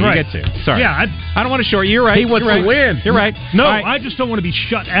 points. All Right. You get 2. Sorry. Yeah, I don't want to short you. You're right. He wants to win. You're right. No, All right. I just don't want to be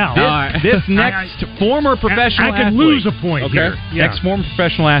shut out. This next former professional I athlete. could lose a point here. Yeah. Next former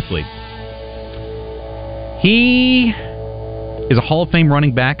professional athlete. He is a Hall of Fame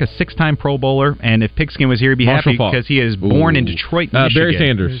running back, a 6-time Pro Bowler, and if Pigskin was here, he'd be happy because he is born in Detroit, Michigan. Barry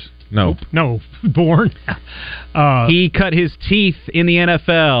Sanders. No, born. He cut his teeth in the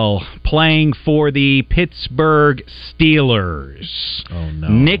NFL playing for the Pittsburgh Steelers. Oh, no.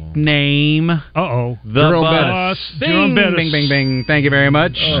 Nickname. The Jerome Bus. Bing, bing, bing, bing. Thank you very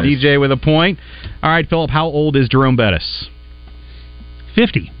much. DJ with a point. All right, Philip, how old is Jerome Bettis?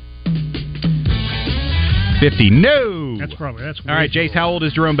 50. 50. No. That's all right, Jace, how old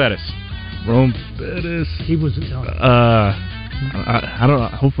is Jerome Bettis? Jerome Bettis. He was. I don't know.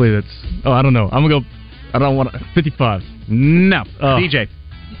 Hopefully that's. Oh, I don't know. I'm gonna go. I don't want 55. No. DJ.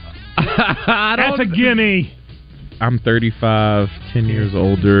 That's a gimme. I'm 35, 10 years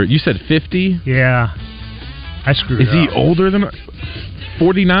older. You said 50? Yeah. I screwed Is up. he older than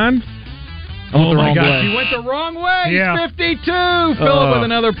 49? Oh my gosh, you went the wrong way. Yeah. He's 52. Philip with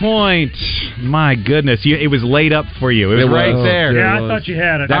another point. My goodness, it was laid up for you. It was right there. Yeah, I thought you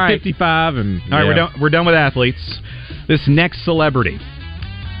had it. That 55 and all right, we're done with athletes. This next celebrity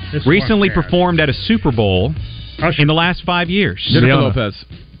recently performed at a Super Bowl in the last 5 years. Jennifer Lopez.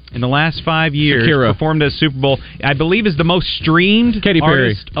 In the last 5 years, Shakira. performed at a Super Bowl. I believe is the most streamed Katy Perry.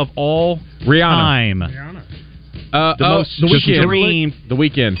 artist of all Rihanna. time. The Weeknd. The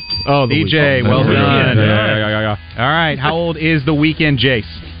Weeknd. Oh, the DJ, Weeknd. well done. Yeah. All right, how old is the Weeknd, Jace?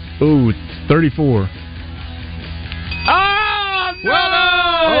 Ooh, 34. Oh, no!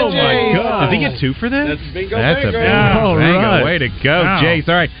 Oh, my God. Did he get 2 for that? That's bingo. That's a bingo. All right. Way to go, Wow. Jace.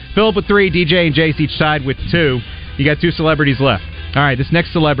 All right, Philip with 3, DJ and Jace each side with 2. You got 2 celebrities left. All right, this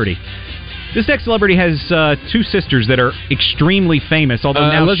next celebrity has 2 sisters that are extremely famous, although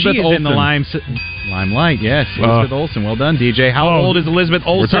now Elizabeth she is in the limelight. Yes, Elizabeth Olsen. Well done, DJ. How old is Elizabeth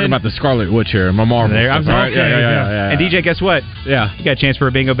Olsen? We're talking about the Scarlet Witch here. My mom. I'm sorry. Yeah. And DJ, guess what? Yeah. You got a chance for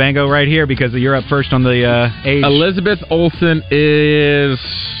a bingo bango right here because you're up first on the age. Elizabeth Olsen is...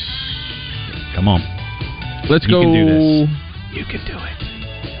 Come on. Let's go... You can do this. You can do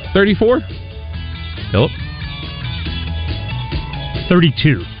it. 34? Philip?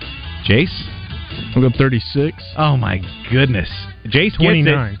 32. Jace? I'll go 36. Oh, my goodness. Jace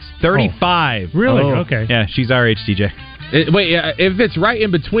 29. gets it. 35. Really? Oh. Okay. Yeah, she's our age, DJ. If it's right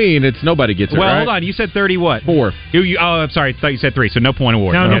in between, it's nobody gets it, Well, right? hold on. You said 30 what? 4. I'm sorry. I thought you said 3, so no point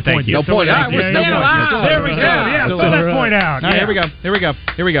award. No, Okay, no thank point. you. No point. Yeah, We're no still point. alive. There we go. Yeah, Still fill that alive. point out. All right, here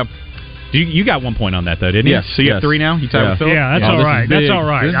we go. You got 1 point on that, though, didn't you? Yes, So you have yes. 3 now? You tied with Phil? Yeah, that's all right. That's all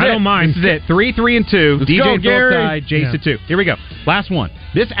right. I don't mind. This is it. 3, 3, and 2. Let's DJ go, and Philip Gary. tied. Jace at 2. Here we go. Last one.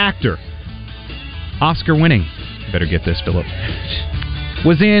 This actor, Oscar winning. Better get this, Philip.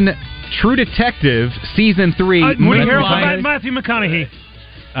 Was in True Detective Season 3. Matthew McConaughey.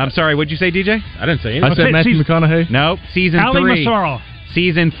 I'm sorry, what'd you say, DJ? I didn't say I anything. said Matthew McConaughey. No, Season Ali 3. Massaro.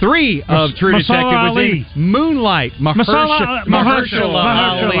 Season 3 of True Detective was Ali. in Moonlight. Mahershala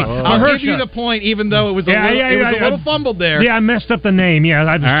Ali. I'll give you the point, even though it was a little fumbled there. Yeah, I messed up the name. Yeah,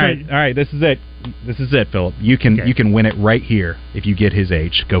 I just all right. This is it, Philip. You can win it right here if you get his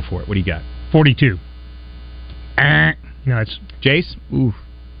age. Go for it. What do you got? 42. No, it's Jace. Ooh,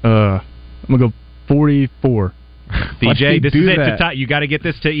 I'm gonna go 44. DJ, this is it to tie. You got to get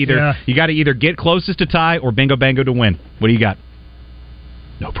this to either. Yeah. You got to either get closest to tie or bingo bango to win. What do you got?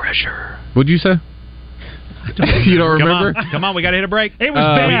 No pressure. What'd you say? You don't remember? Come on, we got to hit a break. It was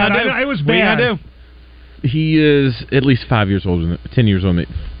bad. It was bad. What are you gonna do? He is at least 5 years older than 10 years older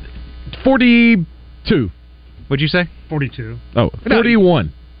than me. 42. What'd you say? 42. Oh,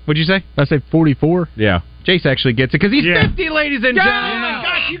 41. What'd you say? I say 44. Yeah. Jace actually gets it because he's 50, ladies and gentlemen. Oh,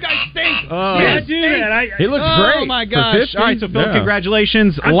 gosh, you guys stink. Yeah, I do that. He looks great. Oh, my gosh. All right, so Phil, Yeah.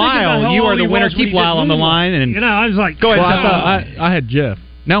 congratulations. I'm thinking about Lyle, how you are old the he winner. was when Keep he did Lyle on the Moonlight. line. And I was like, go ahead. Well, I had Jeff.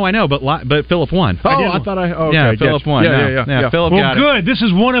 No, I know, but Philip won. Oh, I thought I... Okay, yeah, Philip won. Yeah. Philip well, got it. good. This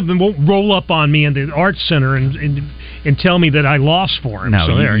is one of them. Won't roll up on me in the Arts Center and tell me that I lost for him. No,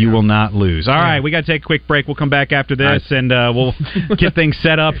 so there you will not lose. All right, we got to take a quick break. We'll come back after this, and we'll get things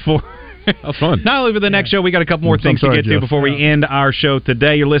set up for That's fun. Not only for the next show, we got a couple more things to get to before we end our show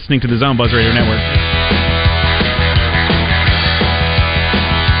today. You're listening to the Zone Buzz Radio Network.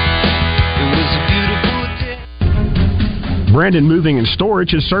 Brandon Moving and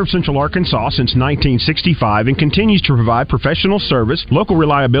Storage has served Central Arkansas since 1965 and continues to provide professional service, local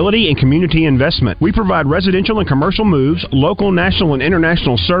reliability, and community investment. We provide residential and commercial moves, local, national, and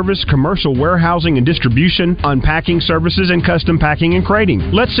international service, commercial warehousing and distribution, unpacking services, and custom packing and crating.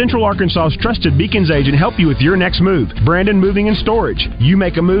 Let Central Arkansas's trusted Beacons agent help you with your next move. Brandon Moving and Storage. You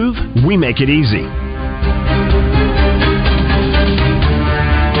make a move, we make it easy.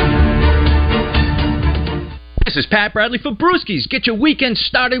 This is Pat Bradley for Brewskis. Get your weekend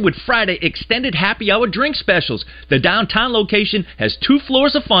started with Friday extended happy hour drink specials. The downtown location has 2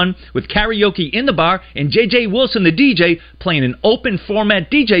 floors of fun with karaoke in the bar and J.J. Wilson, the DJ, playing an open format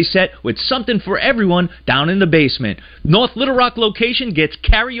DJ set with something for everyone down in the basement. North Little Rock location gets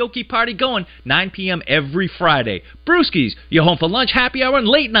karaoke party going 9 p.m. every Friday. Brewskis, your home for lunch, happy hour, and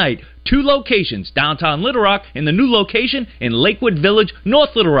late night. 2 locations, downtown Little Rock and the new location in Lakewood Village,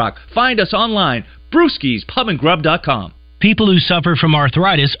 North Little Rock. Find us online. BrewskisPubandGrub.com. People who suffer from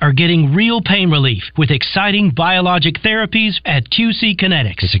arthritis are getting real pain relief with exciting biologic therapies at QC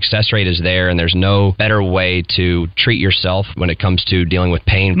Kinetics. The success rate is there, and there's no better way to treat yourself when it comes to dealing with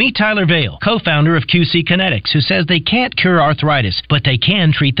pain. Meet Tyler Vale, co-founder of QC Kinetics, who says they can't cure arthritis, but they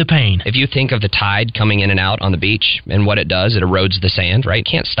can treat the pain. If you think of the tide coming in and out on the beach and what it does, it erodes the sand, right?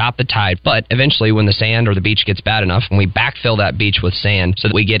 Can't stop the tide, but eventually when the sand or the beach gets bad enough, we backfill that beach with sand so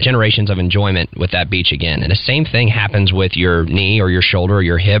that we get generations of enjoyment with that beach again. And the same thing happens with your knee or your shoulder or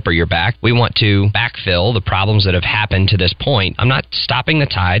your hip or your back. We want to backfill the problems that have happened to this point. I'm not stopping the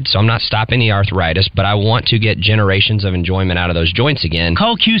tide, so I'm not stopping the arthritis, but I want to get generations of enjoyment out of those joints again.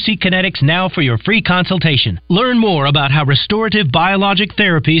 Call QC Kinetics now for your free consultation. Learn more about how restorative biologic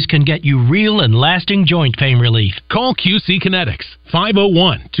therapies can get you real and lasting joint pain relief. Call QC Kinetics,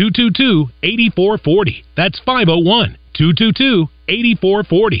 501-222-8440. That's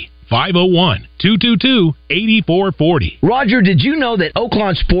 501-222-8440. 501-222-8440. Roger, did you know that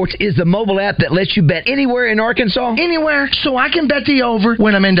Oaklawn Sports is the mobile app that lets you bet anywhere in Arkansas? Anywhere, so I can bet the over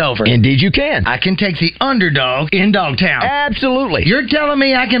when I'm in Dover. Indeed you can. I can take the underdog in Dogtown. Absolutely. You're telling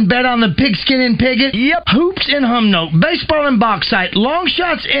me I can bet on the Pigskin and Piggott? Yep. Hoops in Humnoke, baseball in Bauxite, long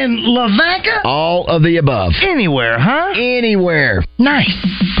shots in Lavaca? All of the above. Anywhere, huh? Anywhere. Nice.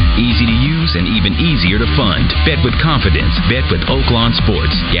 Easy to use and even easier to fund. Bet with confidence. Bet with Oaklawn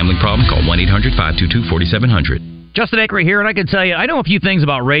Sports. Gambling problem? Call 1-800-522-4700. Justin Acri here, and I can tell you, I know a few things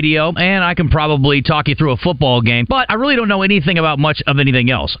about radio, and I can probably talk you through a football game, but I really don't know anything about much of anything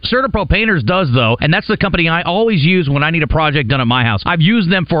else. CertaPro Painters does, though, and that's the company I always use when I need a project done at my house. I've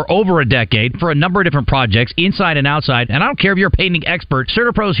used them for over a decade for a number of different projects, inside and outside, and I don't care if you're a painting expert,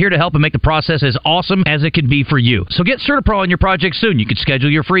 CertaPro's here to help and make the process as awesome as it can be for you. So get CertaPro on your project soon. You can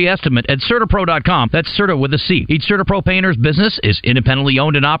schedule your free estimate at CertaPro.com. That's Certa with a C. Each CertaPro Painters business is independently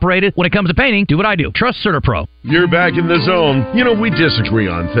owned and operated. When it comes to painting, do what I do. Trust CertaPro. You're back in the zone. You know, we disagree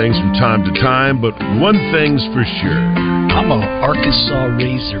on things from time to time, but one thing's for sure. I'm a Arkansas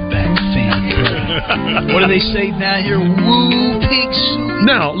Razorback fan. What do they say down here? Woo, pigs.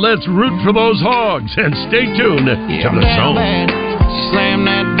 Now, let's root for those hogs and stay tuned to the zone. She slammed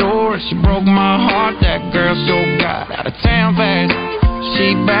that door, she broke my heart. That girl so got out of town fast.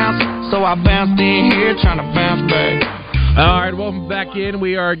 She bounced, so I bounced in here trying to bounce back. All right, welcome back in.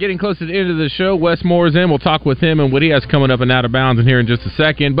 We are getting close to the end of the show. Wes Moore's in. We'll talk with him and what he has coming up and Out of Bounds in here in just a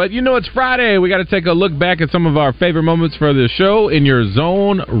second. But you know it's Friday. We got to take a look back at some of our favorite moments for the show in your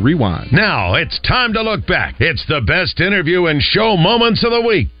Zone Rewind. Now it's time to look back. It's the best interview and show moments of the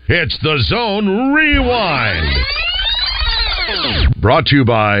week. It's the Zone Rewind. Brought to you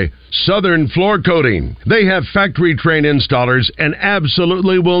by Southern Floor Coating. They have factory-trained installers and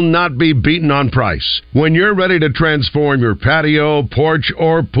absolutely will not be beaten on price. When you're ready to transform your patio, porch,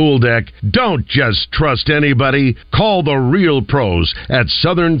 or pool deck, don't just trust anybody. Call the real pros at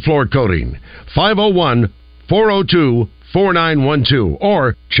Southern Floor Coating. 501-402-4912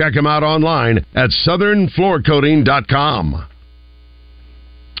 or check them out online at southernfloorcoating.com.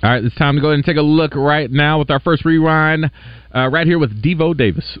 All right, it's time to go ahead and take a look right now with our first rewind right here with Devo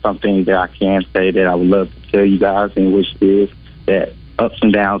Davis. Something that I can say that I would love to tell you guys, and which is that ups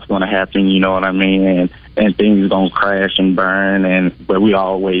and downs going to happen, you know what I mean, and things going to crash and burn, but we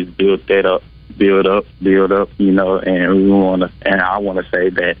always build up, you know, and we want to, and I want to say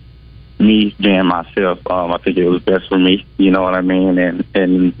that me being myself, I think it was best for me, you know what I mean,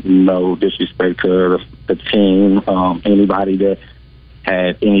 and no disrespect to the team, anybody that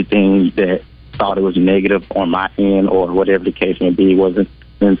had anything that thought it was negative on my end or whatever the case may be, wasn't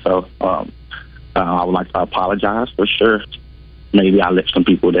And so I would like to apologize for sure. Maybe I let some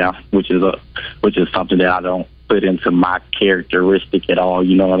people down, which is something that I don't put into my characteristic at all.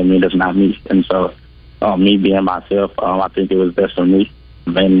 You know what I mean? That's not me. And so me being myself, I think it was best for me.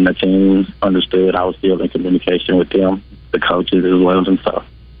 And the team understood I was still in communication with them, the coaches as well. And so,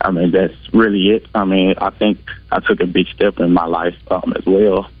 I mean, that's really it. I mean, I think I took a big step in my life as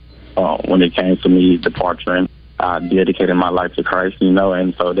well when it came to me departing. I dedicated my life to Christ, you know,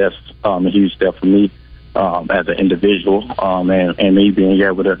 and so that's a huge step for me as an individual, and me being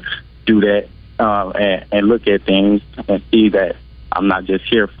able to do that and look at things and see that I'm not just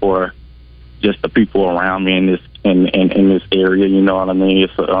here for just the people around me in this area, you know what I mean?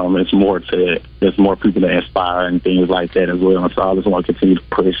 It's more people to inspire and things like that as well. And so I just want to continue to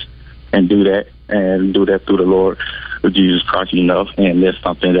push and do that through the Lord, with Jesus Christ, you know. And that's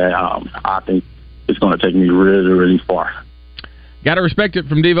something that I think is going to take me really, really far. Got to respect it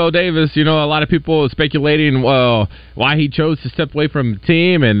from Devo Davis. You know, a lot of people are speculating why he chose to step away from the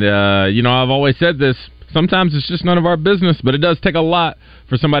team. And, you know, I've always said this. Sometimes it's just none of our business, but it does take a lot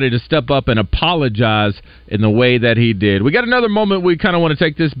for somebody to step up and apologize in the way that he did. We got another moment we kind of want to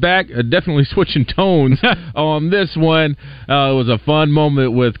take this back. Definitely switching tones on this one. It was a fun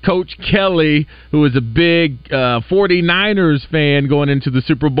moment with Coach Kelly, who is a big 49ers fan going into the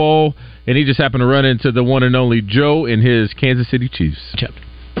Super Bowl, and he just happened to run into the one and only Joe and his Kansas City Chiefs.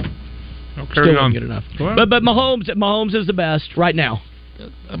 Still don't get enough. But Mahomes is the best right now.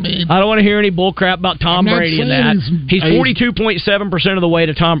 I mean, I don't want to hear any bull crap about Tom Brady and that. He's 42.7% of the way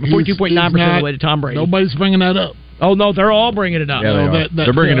to 42.9% of the way to Tom Brady. Nobody's bringing that up. Oh no, they're all bringing it up. Yeah,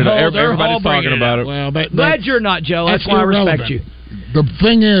 they're bringing it up. Everybody's talking about it. Well, glad you're not, Joe. That's why I respect you. The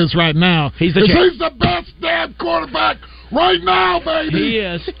thing is, right now, he's the best damn quarterback right now, baby. He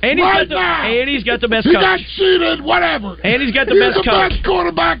is. And he's got the best he coach. He got cheated, whatever. And he's got the best coach. He's the best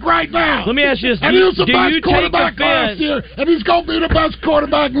quarterback right now. Let me ask you this. And he was the best quarterback last year, and he's going to be the best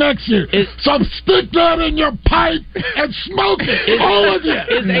quarterback next year. So stick that in your pipe and smoke it. All of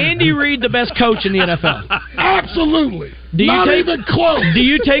it. Is Andy Reid the best coach in the NFL? Absolutely. Even close. Do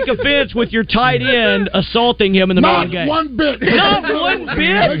you take offense with your tight end assaulting him in the middle of the game? Not one bit. Not one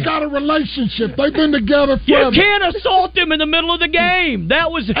bit? They got a relationship. They've been together forever. You can't assault him in the middle of the game. That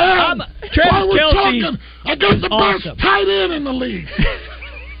was Travis Kelce. I got the awesome. Best tight end in the league.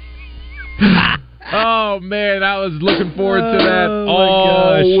 Oh, man, I was looking forward to that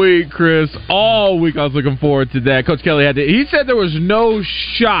all week, Chris. All week I was looking forward to that. Coach Kelly he said there was no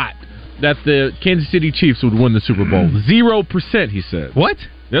shot that the Kansas City Chiefs would win the Super Bowl. 0%, he said. What?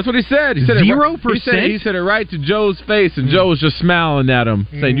 That's what he said. He said 0%? He said it right to Joe's face, and Joe was just smiling at him,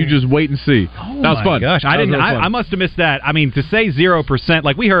 saying, "You just wait and see." Oh, that was fun. Gosh, I must have missed that. I mean, to say 0%,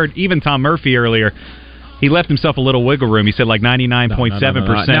 like we heard even Tom Murphy earlier, he left himself a little wiggle room. He said like 99.7%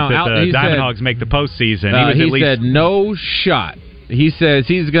 that the Diamond Hogs make the postseason. He said no shot. He says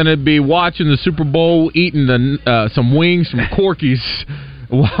he's going to be watching the Super Bowl, eating some wings from Corky's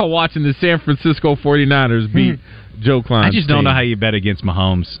while watching the San Francisco 49ers beat Joe Klein's I just don't know how you bet against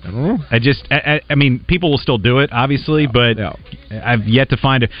Mahomes. I don't know. I mean, people will still do it, obviously, but I've yet to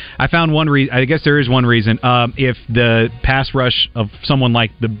find it. I found one reason. I guess there is one reason. If the pass rush of someone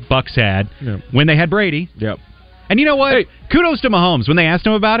like the Bucs had when they had Brady. Yep. And you know what? Hey, kudos to Mahomes. When they asked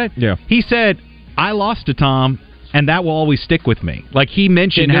him about it, he said, "I lost to Tom, and that will always stick with me." Like he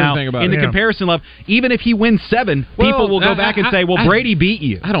mentioned how in the comparison level, even if he wins 7, people will go back and say, "Well, Brady beat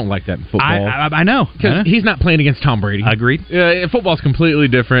you." I don't like that in football. I know, because he's not playing against Tom Brady. Agreed. Football's completely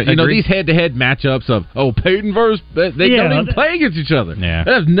different. You know, these head-to-head matchups of Peyton versus they don't even play against each other. Yeah.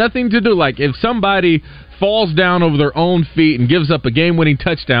 That has nothing to do. Like if somebody falls down over their own feet and gives up a game-winning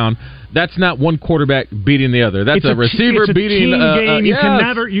touchdown, that's not one quarterback beating the other. That's a receiver beating team game. You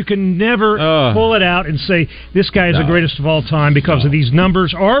can never pull it out and say this guy is the greatest of all time because of these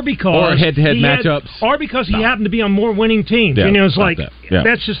numbers, or because head-to-head matchups, or because he happened to be on more winning teams. Yeah, you know, it's like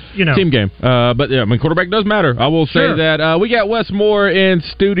that's just team game. But yeah, I mean, quarterback does matter. I will say that we got Wes Moore in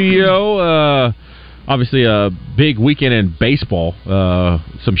studio. Obviously, a big weekend in baseball.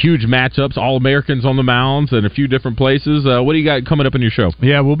 Some huge matchups, All-Americans on the mounds in a few different places. What do you got coming up in your show?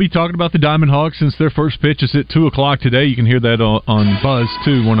 Yeah, we'll be talking about the Diamond Hogs since their first pitch is at 2 o'clock today. You can hear that on Buzz,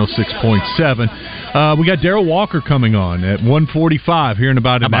 too, 106.7. We got Darrell Walker coming on at 1:45 here in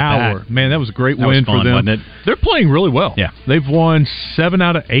about an hour. That? Man, that was a great win for them. Wasn't it? They're playing really well. Yeah. They've won 7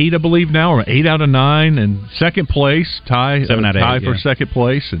 out of 8, I believe now, or 8 out of 9, and second place, tie 7 out of 8, for second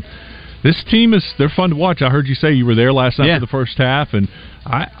place. And This team they're fun to watch. I heard you say you were there last night for the first half, and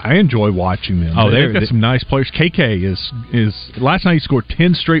I enjoy watching them. They've got some nice players. KK is last night he scored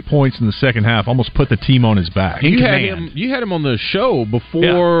 10 straight points in the second half, almost put the team on his back. You had him on the show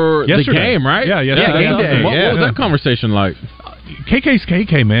before the game, right? Yeah, game day. What was that conversation like? KK's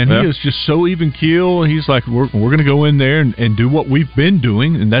KK, man. He is just so even keel. He's like, we're going to go in there and do what we've been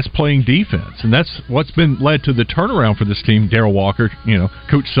doing, and that's playing defense. And that's what's been led to the turnaround for this team. Darrell Walker,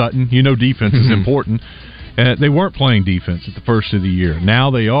 Coach Sutton, defense is important. They weren't playing defense at the first of the year. Now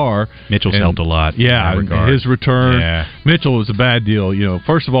they are. Mitchell's helped a lot. Yeah, his return. Yeah. Mitchell was a bad deal.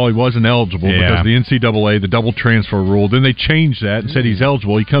 First of all, he wasn't eligible because of the NCAA, the double transfer rule. Then they changed that and said he's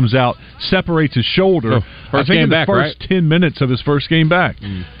eligible. He comes out, separates his shoulder. I think in the first 10 minutes of his first game back,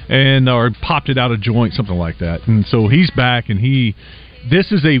 or popped it out of joint, something like that. And so he's back, and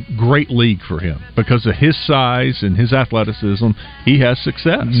this is a great league for him because of his size and his athleticism. He has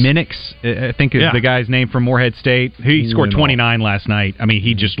success. Minix, I think, is the guy's name from Morehead State. He scored 29 last night. I mean,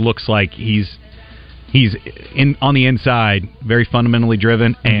 he just looks like he's on the inside, very fundamentally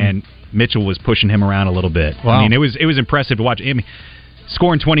driven, and Mitchell was pushing him around a little bit. Wow. I mean, it was impressive to watch. I mean,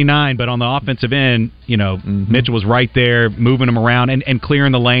 scoring 29, but on the offensive end, Mitchell was right there, moving him around and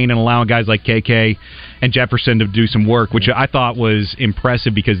clearing the lane and allowing guys like KK and Jefferson to do some work, which I thought was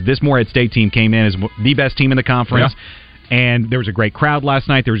impressive because this Morehead State team came in as the best team in the conference. Yeah. And there was a great crowd last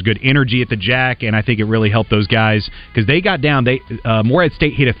night. There was good energy at the Jack, and I think it really helped those guys because they got down. Morehead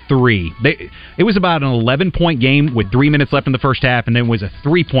State hit a 3. It was about an 11-point game with 3 minutes left in the first half, and then it was a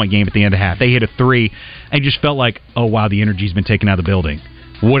 3-point game at the end of the half. They hit a 3, and just felt like, oh, wow, the energy's been taken out of the building.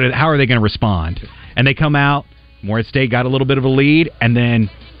 How are they going to respond? And they come out. Morehead State got a little bit of a lead, and then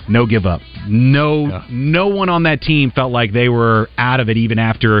no give up. No one on that team felt like they were out of it even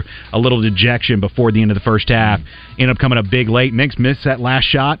after a little dejection before the end of the first half. Ended up coming up big late. Minx missed that last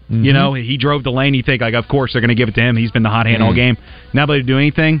shot. He drove the lane. You think, of course they're going to give it to him. He's been the hot hand all game. Not able to do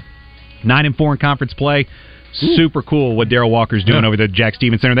anything. 9-4 in conference play. Super cool what Darrell Walker's doing over the Jack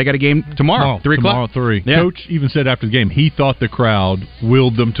Stevens Center. They got a game tomorrow, 3 o'clock. Tomorrow, 3. Yeah. Coach even said after the game he thought the crowd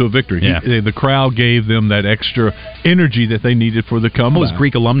willed them to a victory. The crowd gave them that extra energy that they needed for the comeback. It was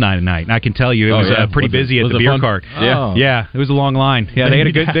Greek alumni tonight, and I can tell you it was pretty busy at the beer cart. Yeah, it was a long line. Yeah, they had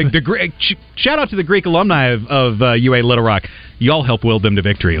a good. Shout out to the Greek alumni of UA Little Rock. Y'all helped will them to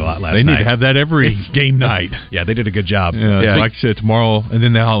victory a lot last night. They need to have that every game night. Yeah, they did a good job. Yeah, like I said, tomorrow, and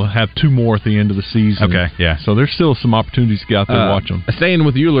then they'll have 2 more at the end of the season. Okay, yeah. So there's still some opportunities to get out there and watch them. Staying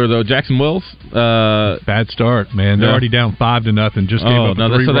with Euler, though, Jackson Wells. Bad start, man. They're already down 5-0. Just gave up a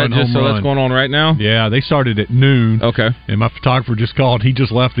 3-run home run. So that's going on right now? Yeah, they started at noon. Okay. And my photographer just called. He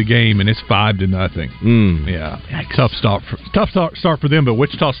just left the game, and it's 5-0. Yeah. Yikes. Tough start for them, but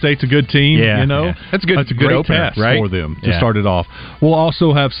Wichita State's a good team. Yeah. That's a good opener, right? For them to start it off. We'll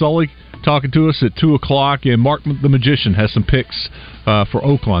also have Sully talking to us at 2 o'clock, and Mark the Magician has some picks for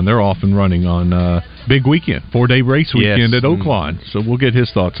Oaklawn. They're off and running on big weekend, 4-day race weekend at Oaklawn. So we'll get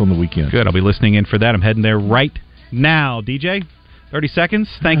his thoughts on the weekend. Good. I'll be listening in for that. I'm heading there right now. DJ, 30 seconds.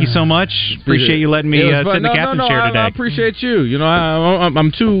 Thank you so much. Appreciate you letting me sit in the captain's chair today. I appreciate you.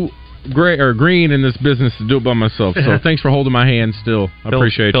 I'm too green in this business to do it by myself. So thanks for holding my hand still. I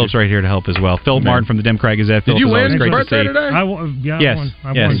appreciate it. Phil's right here to help as well. Phil Martin from the Democrat Gazette. Did you win your birthday today? I won.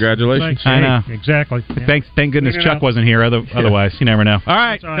 Congratulations. I know. Exactly. Yeah. Thank goodness Chuck wasn't here. Otherwise, you never know. All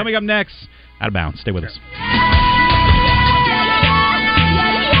right, coming up next, Out of Bounds. Stay with us.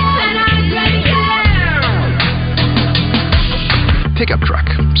 Pickup truck,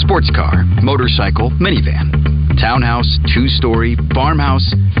 sports car, motorcycle, minivan. Townhouse, 2-story,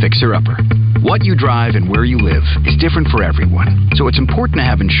 farmhouse, fixer-upper. What you drive and where you live is different for everyone, so it's important to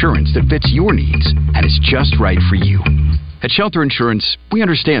have insurance that fits your needs and is just right for you. At Shelter Insurance, we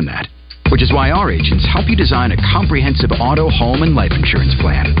understand that, which is why our agents help you design a comprehensive auto, home, and life insurance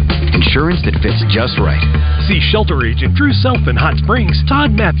plan. Insurance that fits just right. See Shelter Agent Drew Self in Hot Springs,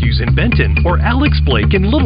 Todd Matthews in Benton, or Alex Blake in Little